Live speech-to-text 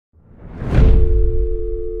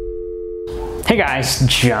Hey guys,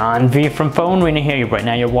 John V from PhoneArena here. Right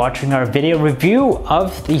now you're watching our video review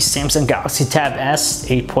of the Samsung Galaxy Tab S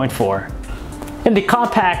 8.4. In the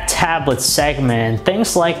compact tablet segment,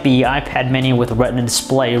 things like the iPad mini with a Retina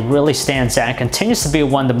display really stands out and continues to be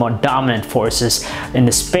one of the more dominant forces in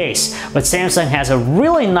the space. But Samsung has a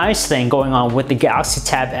really nice thing going on with the Galaxy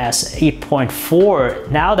Tab S 8.4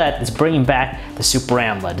 now that it's bringing back the Super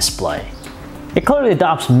AMOLED display. It clearly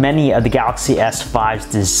adopts many of the Galaxy S5's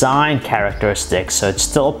design characteristics, so it's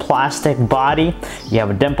still a plastic body, you have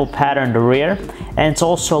a dimple pattern in the rear, and it's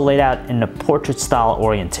also laid out in a portrait style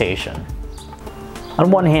orientation.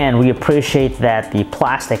 On one hand, we appreciate that the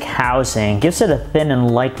plastic housing gives it a thin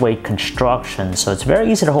and lightweight construction, so it's very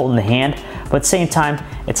easy to hold in the hand, but at the same time,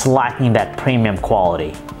 it's lacking that premium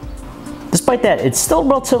quality. Despite that, it's still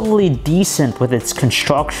relatively decent with its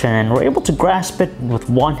construction and we're able to grasp it with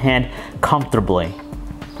one hand comfortably.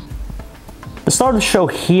 The star of the show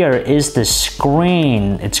here is the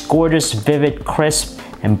screen. It's gorgeous, vivid, crisp,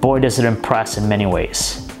 and boy does it impress in many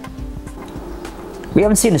ways. We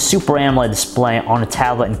haven't seen a Super AMOLED display on a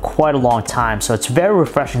tablet in quite a long time, so it's very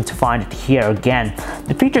refreshing to find it here again.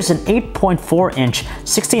 It features an 8.4-inch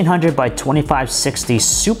 1600 by 2560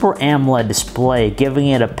 Super AMOLED display, giving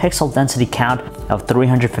it a pixel density count of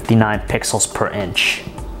 359 pixels per inch.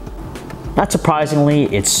 Not surprisingly,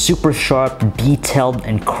 it's super sharp, detailed,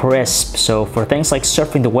 and crisp, so for things like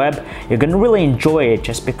surfing the web, you're going to really enjoy it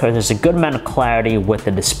just because there's a good amount of clarity with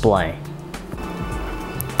the display.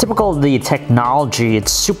 Typical of the technology,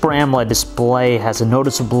 its Super AMOLED display has a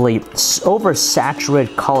noticeably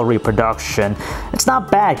oversaturated color reproduction. It's not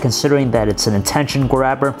bad considering that it's an attention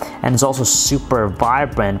grabber and is also super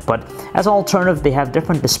vibrant, but as an alternative, they have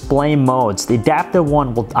different display modes. The adaptive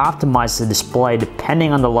one will optimize the display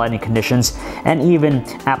depending on the lighting conditions and even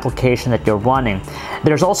application that you're running.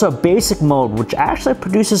 There's also a basic mode which actually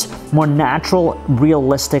produces more natural,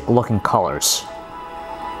 realistic looking colors.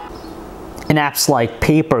 In apps like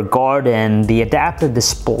Paper Garden, the adaptive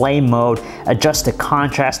display mode adjusts the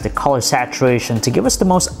contrast, the color saturation to give us the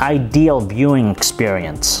most ideal viewing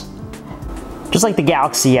experience. Just like the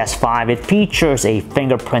Galaxy S5, it features a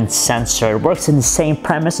fingerprint sensor. It works in the same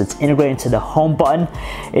premise, it's integrated into the home button.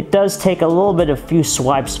 It does take a few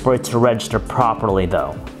swipes for it to register properly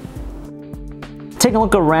though. Taking a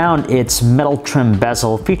look around, its metal trim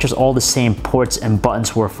bezel features all the same ports and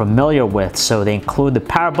buttons we're familiar with. So they include the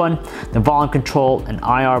power button, the volume control, an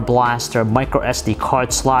IR blaster, micro SD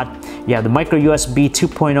card slot. You have the micro USB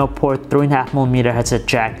 2.0 port, 3.5mm headset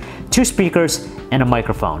jack, 2 speakers, and a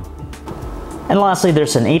microphone. And lastly,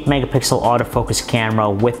 there's an 8 megapixel autofocus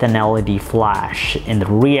camera with an LED flash in the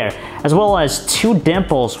rear, as well as 2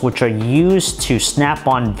 dimples which are used to snap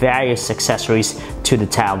on various accessories to the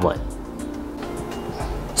tablet.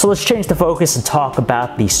 So let's change the focus and talk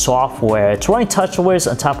about the software. It's running TouchWiz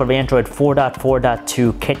on top of Android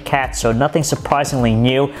 4.4.2 KitKat, so nothing surprisingly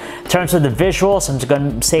new. In terms of the visuals, I'm just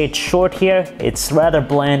going to say it's short here. It's rather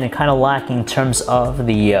bland and kind of lacking in terms of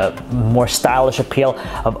the more stylish appeal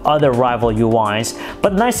of other rival UIs.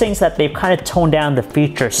 But the nice thing is that they've kind of toned down the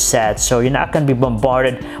feature set, so you're not going to be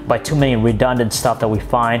bombarded by too many redundant stuff that we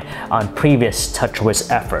find on previous TouchWiz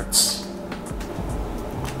efforts.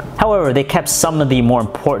 However, they kept some of the more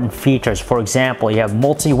important features. For example, you have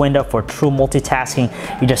multi-window for true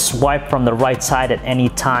multitasking. You just swipe from the right side at any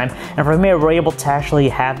time. And from here, we're able to actually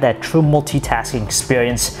have that true multitasking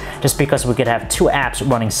experience just because we could have 2 apps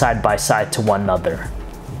running side by side to one another.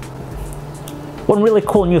 One really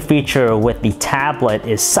cool new feature with the tablet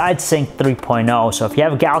is Side Sync 3.0. So if you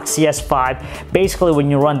have a Galaxy S5, basically when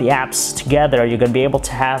you run the apps together, you're going to be able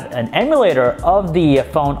to have an emulator of the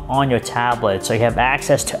phone on your tablet. So you have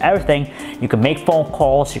access to everything. You can make phone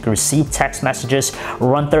calls, you can receive text messages,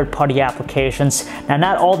 run third-party applications. Now,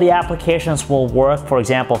 not all the applications will work. For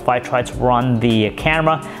example, if I try to run the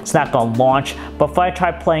camera, it's not going to launch. But if I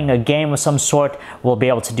try playing a game of some sort, we'll be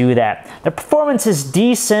able to do that. The performance is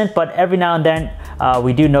decent, but every now and then,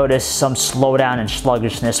 we do notice some slowdown and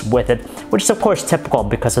sluggishness with it, which is of course typical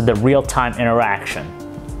because of the real-time interaction.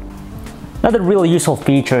 Another really useful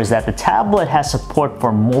feature is that the tablet has support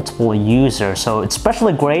for multiple users, so it's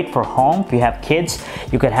especially great for home. If you have kids,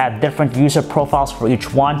 you could have different user profiles for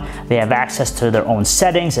each one. They have access to their own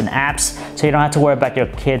settings and apps, so you don't have to worry about your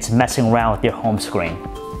kids messing around with your home screen.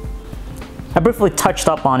 I briefly touched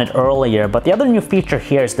up on it earlier, but the other new feature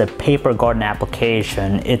here is the Paper Garden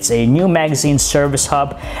application. It's a new magazine service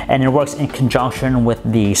hub, and it works in conjunction with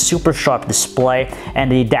the super sharp display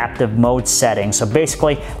and the adaptive mode setting. So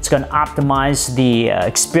basically, it's going to optimize the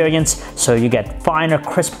experience so you get finer,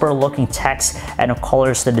 crisper looking text and the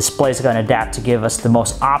colors the display is going to adapt to give us the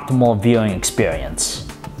most optimal viewing experience.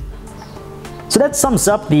 So that sums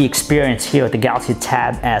up the experience here with the Galaxy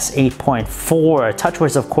Tab S 8.4.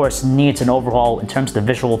 TouchWiz of course needs an overhaul in terms of the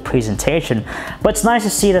visual presentation, but it's nice to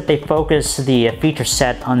see that they focus the feature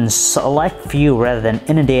set on select few rather than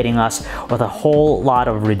inundating us with a whole lot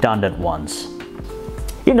of redundant ones.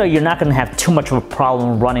 You know, you're not going to have too much of a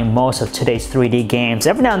problem running most of today's 3D games.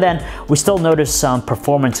 Every now and then, we still notice some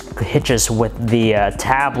performance hitches with the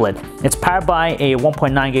tablet. It's powered by a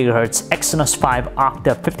 1.9 GHz Exynos 5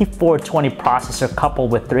 Octa 5420 processor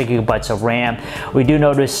coupled with 3 GB of RAM. We do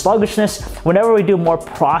notice sluggishness whenever we do more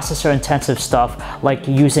processor-intensive stuff, like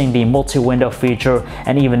using the multi-window feature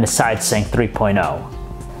and even the side-sync 3.0.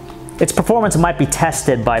 Its performance might be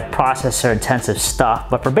tested by processor-intensive stuff,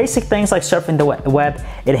 but for basic things like surfing the web,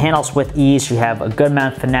 it handles with ease. You have a good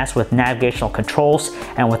amount of finesse with navigational controls,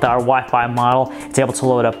 and with our Wi-Fi model, it's able to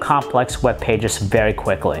load up complex web pages very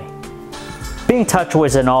quickly. Being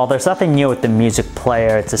TouchWiz and all, there's nothing new with the music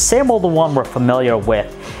player. It's the same old one we're familiar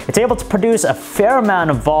with. It's able to produce a fair amount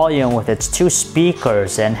of volume with its 2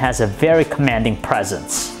 speakers and has a very commanding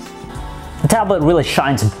presence. The tablet really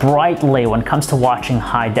shines brightly when it comes to watching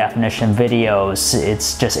high-definition videos.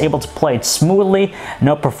 It's just able to play it smoothly,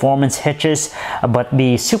 no performance hitches, but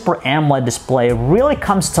the Super AMOLED display really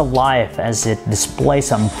comes to life as it displays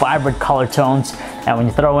some vibrant color tones, and when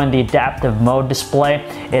you throw in the adaptive mode display,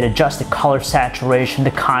 it adjusts the color saturation, the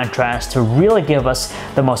contrast to really give us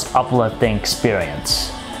the most uplifting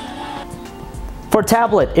experience. For a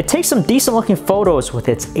tablet, it takes some decent looking photos with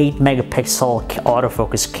its 8 megapixel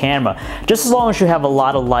autofocus camera, just as long as you have a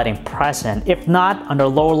lot of lighting present. If not, under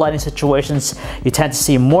lower lighting situations, you tend to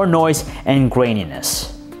see more noise and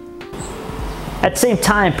graininess. At the same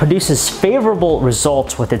time, it produces favorable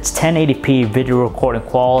results with its 1080p video recording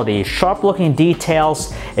quality, sharp looking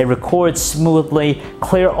details, it records smoothly,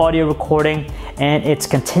 clear audio recording, and its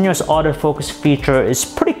continuous autofocus feature is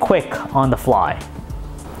pretty quick on the fly.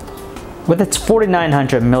 With its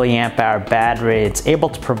 4900 mAh battery, it's able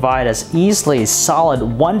to provide us easily solid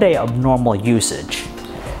 1 day of normal usage.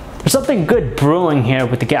 There's something good brewing here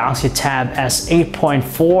with the Galaxy Tab S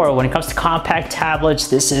 8.4. When it comes to compact tablets,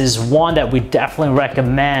 this is one that we definitely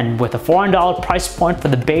recommend. With a $400 price point for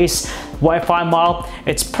the base Wi-Fi model,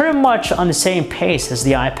 it's pretty much on the same pace as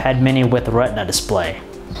the iPad mini with the Retina display.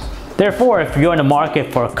 Therefore, if you're in the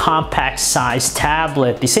market for a compact sized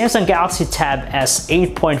tablet, the Samsung Galaxy Tab S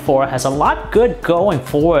 8.4 has a lot good going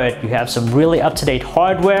for it. You have some really up-to-date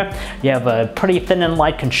hardware, you have a pretty thin and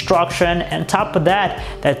light construction, and on top of that,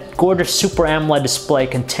 that gorgeous Super AMOLED display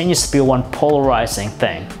continues to be one polarizing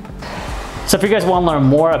thing. So if you guys want to learn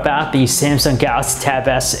more about the Samsung Galaxy Tab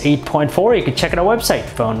S 8.4, you can check out our website,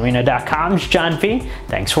 PhoneArena.com. It's John V.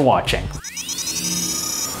 Thanks for watching.